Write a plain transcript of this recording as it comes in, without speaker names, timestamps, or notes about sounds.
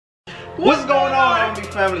What's going on, R&B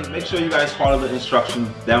family? Make sure you guys follow the instructions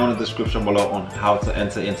down in the description below on how to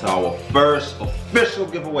enter into our first official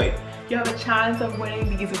giveaway. You have a chance of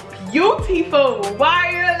winning these beautiful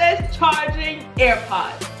wireless charging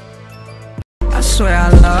AirPods. I swear I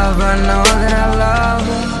love her, know that I love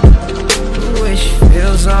her. The way she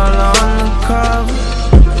feels all on the cover,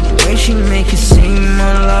 the way she make it seem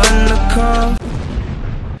all undercover.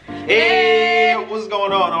 Hey, what's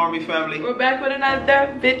going on, R&B family? We're back with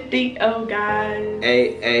another video, guys.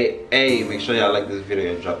 Hey, make sure y'all like this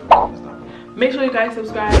video and drop the buttons down. Make sure you guys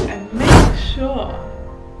subscribe and make sure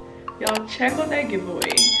y'all check out that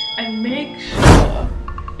giveaway and make sure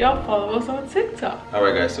y'all follow us on TikTok.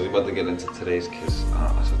 Alright guys, so we're about to get into today's kiss.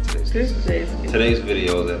 Today's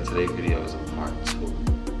video is a part 2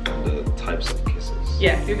 of the types of kisses.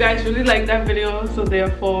 Yes, you guys really like that video, so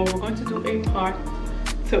therefore we're going to do a part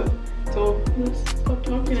 2. So let's stop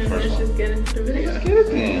talking and let's just get into the video. Let's get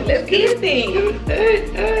it. Let's get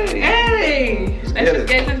it. Hey. Let's just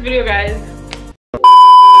get into this video, guys.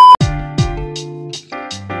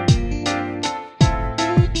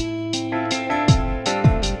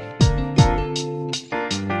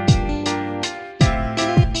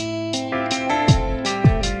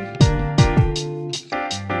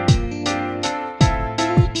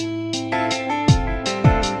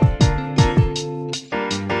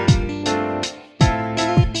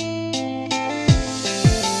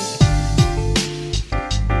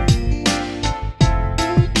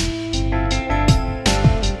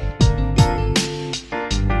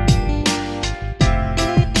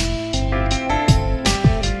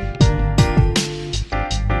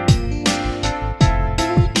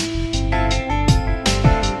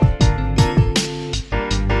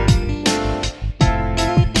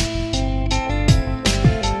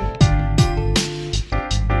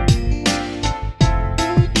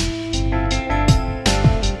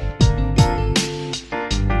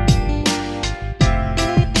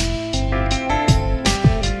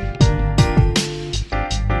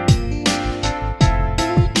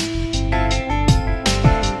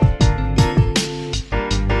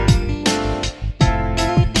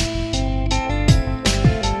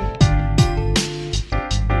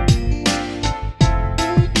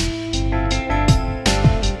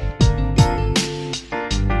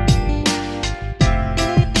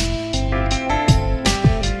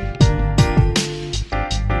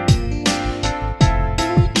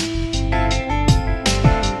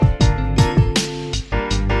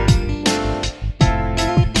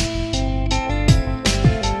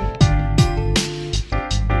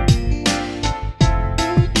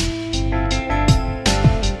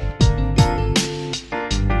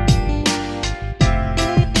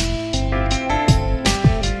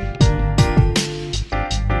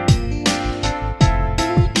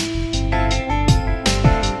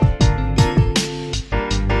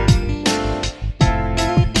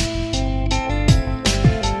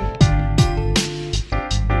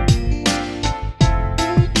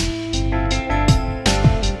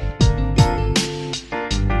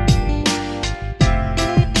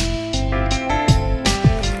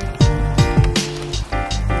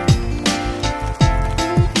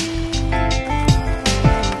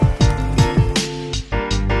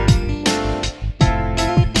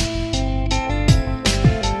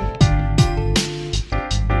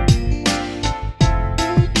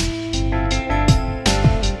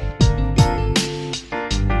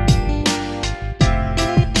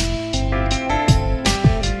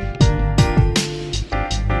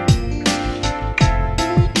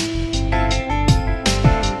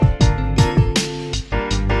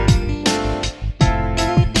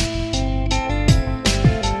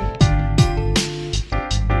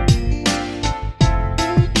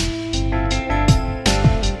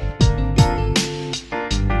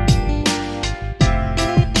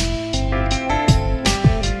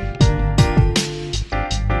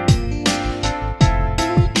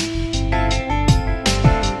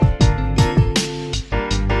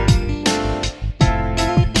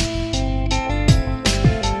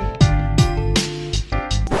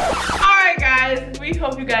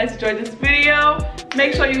 Hope you guys enjoyed this video.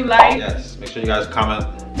 Make sure you like. Yes, make sure you guys comment.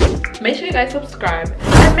 Make sure you guys subscribe.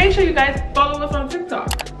 And make sure you guys follow us on TikTok.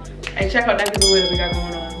 And check out that giveaway that we got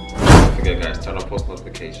going on. Don't forget guys, turn on post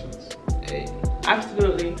notifications. Hey.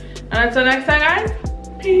 Absolutely. And until next time guys,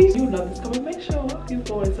 peace. You love this comment. Make sure you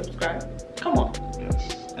go and subscribe. Come on.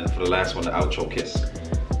 Yes. And for the last one, the outro kiss. Oh,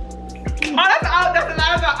 that's the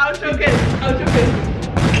outro kiss. Outro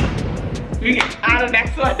kiss. We get out of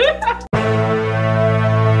next one.